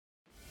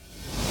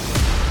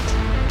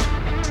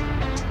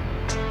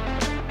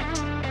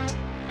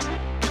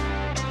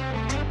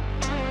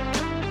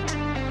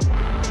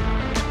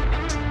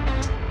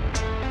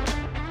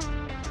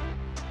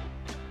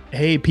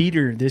Hey,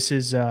 Peter, this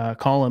is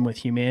Collin with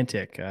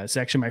Humantic. It's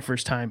actually my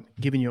first time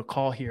giving you a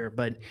call here,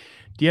 but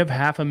do you have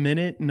half a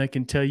minute and I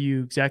can tell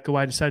you exactly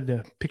why I decided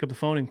to pick up the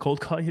phone and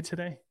cold call you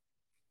today?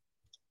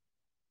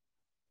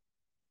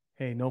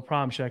 Hey, no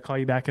problem. Should I call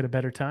you back at a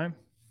better time?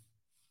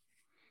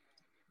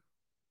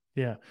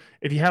 Yeah.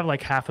 If you have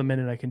like half a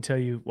minute, I can tell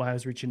you why I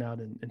was reaching out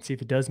and see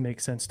if it does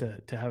make sense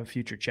to have a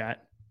future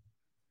chat.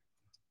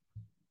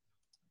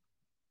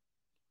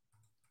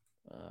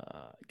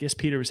 I guess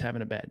Peter was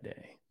having a bad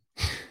day.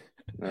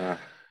 Uh,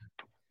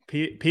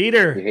 you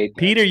Peter, hate that.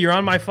 Peter, you're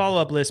on my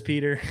follow up list,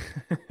 Peter.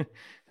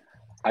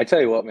 I tell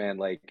you what, man.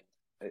 Like,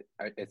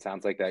 it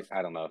sounds like that.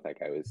 I don't know if that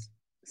guy was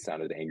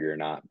sounded angry or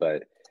not,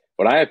 but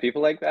when I have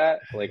people like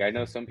that, like I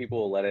know some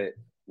people will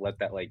let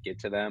that like get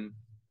to them,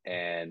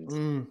 and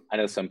Mm, I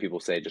know some people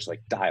say just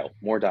like dial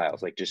more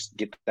dials, like just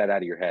get that out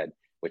of your head.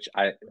 Which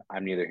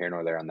I'm neither here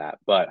nor there on that,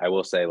 but I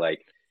will say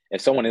like if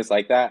someone is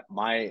like that,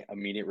 my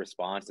immediate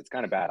response it's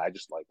kind of bad. I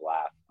just like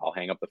laugh. I'll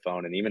hang up the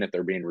phone, and even if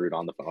they're being rude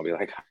on the phone, I'll be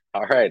like,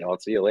 "All right, I'll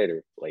see you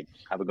later. Like,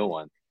 have a good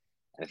one."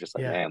 And it's just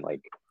like, yeah. man,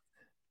 like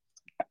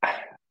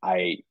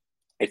I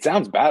it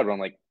sounds bad, but I'm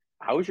like,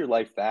 how is your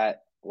life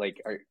that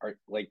like are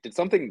like did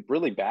something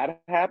really bad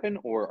happen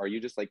or are you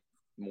just like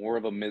more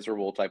of a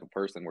miserable type of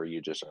person where you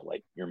just are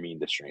like you're mean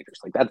to strangers?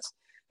 Like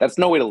that's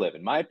no way to live.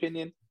 In my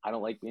opinion, I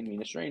don't like being mean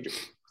to strangers.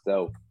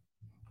 So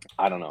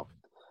I don't know.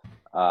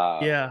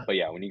 Yeah. But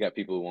yeah, when you got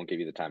people who won't give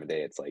you the time of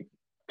day, it's like,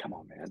 come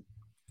on, man.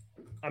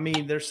 I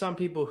mean, there's some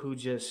people who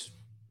just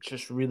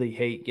really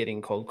hate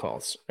getting cold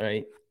calls,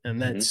 right? And Hmm.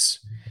 that's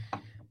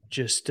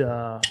just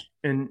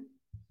and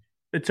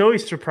it's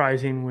always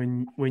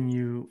surprising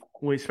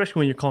especially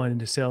when you're calling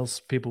into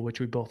sales people, which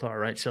we both are,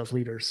 right? Sales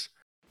leaders.